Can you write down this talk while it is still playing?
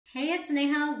Hey, it's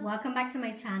Neha. Welcome back to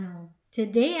my channel.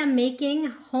 Today I'm making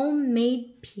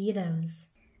homemade pitas.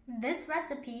 This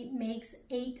recipe makes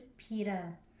 8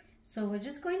 pita. So we're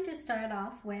just going to start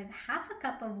off with half a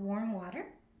cup of warm water,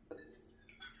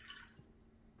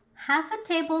 half a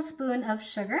tablespoon of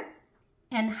sugar,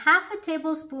 and half a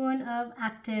tablespoon of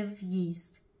active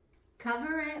yeast.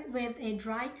 Cover it with a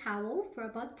dry towel for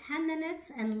about 10 minutes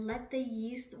and let the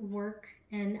yeast work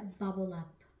and bubble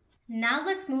up. Now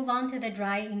let's move on to the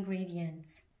dry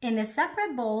ingredients. In a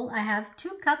separate bowl, I have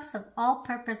 2 cups of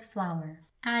all-purpose flour.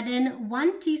 Add in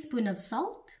 1 teaspoon of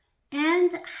salt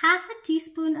and half a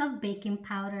teaspoon of baking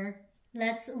powder.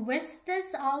 Let's whisk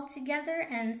this all together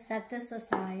and set this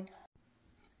aside.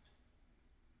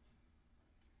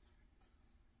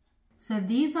 So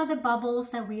these are the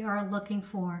bubbles that we are looking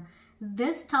for.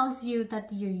 This tells you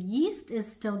that your yeast is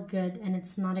still good and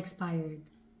it's not expired.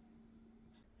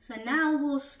 So now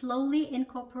we'll slowly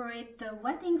incorporate the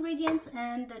wet ingredients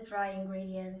and the dry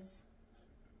ingredients.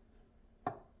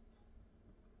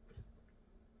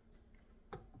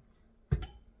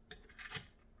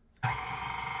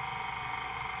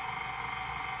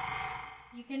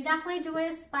 You can definitely do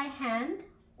this by hand,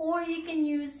 or you can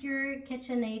use your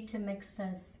KitchenAid to mix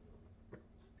this.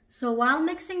 So while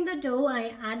mixing the dough,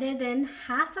 I added in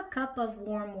half a cup of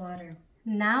warm water.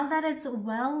 Now that it's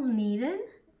well kneaded,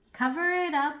 cover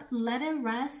it up, let it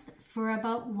rest for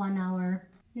about 1 hour.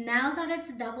 Now that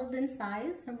it's doubled in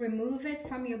size, remove it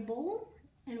from your bowl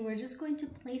and we're just going to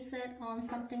place it on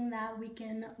something that we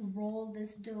can roll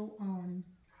this dough on.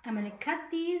 I'm going to cut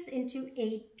these into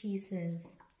 8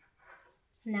 pieces.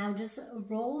 Now just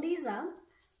roll these up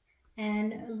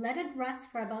and let it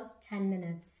rest for about 10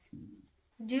 minutes.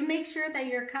 Do make sure that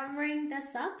you're covering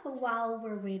this up while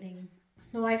we're waiting.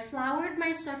 So I floured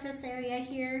my surface area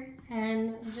here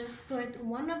and just put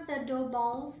one of the dough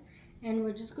balls and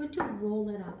we're just going to roll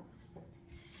it up.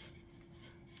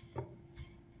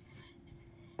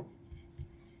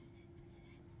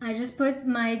 I just put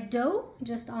my dough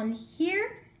just on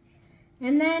here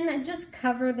and then just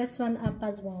cover this one up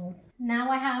as well. Now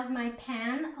I have my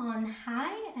pan on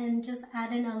high and just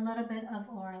add in a little bit of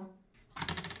oil.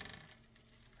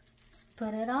 Just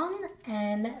put it on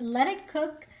and let it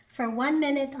cook for 1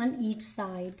 minute on each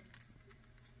side.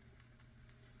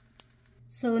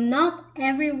 So not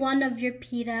every one of your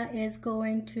pita is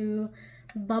going to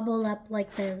bubble up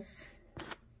like this.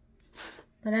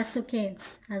 But that's okay.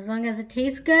 As long as it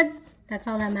tastes good, that's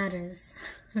all that matters.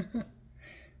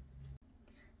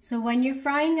 So when you're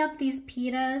frying up these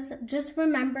pitas, just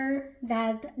remember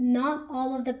that not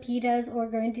all of the pitas are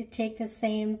going to take the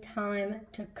same time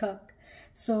to cook.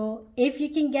 So if you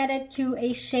can get it to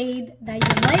a shade that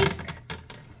you like,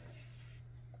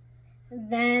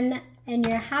 then, and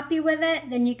you're happy with it,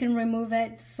 then you can remove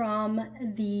it from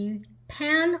the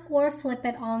pan or flip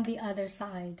it on the other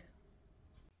side.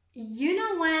 You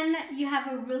know when you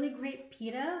have a really great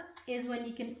pita is when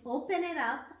you can open it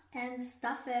up and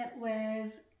stuff it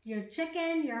with your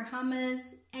chicken, your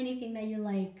hummus, anything that you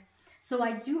like. So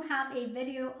I do have a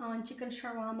video on chicken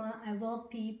shawarma. I will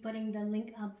be putting the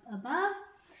link up above.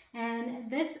 And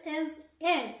this is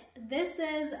it. This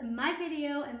is my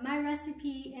video and my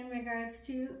recipe in regards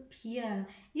to pita.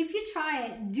 If you try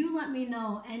it, do let me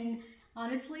know. And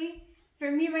honestly, for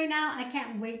me right now, I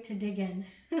can't wait to dig in.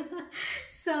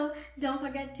 So don't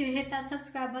forget to hit that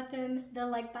subscribe button, the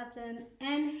like button,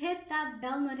 and hit that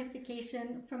bell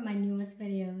notification for my newest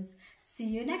videos. See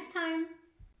you next time.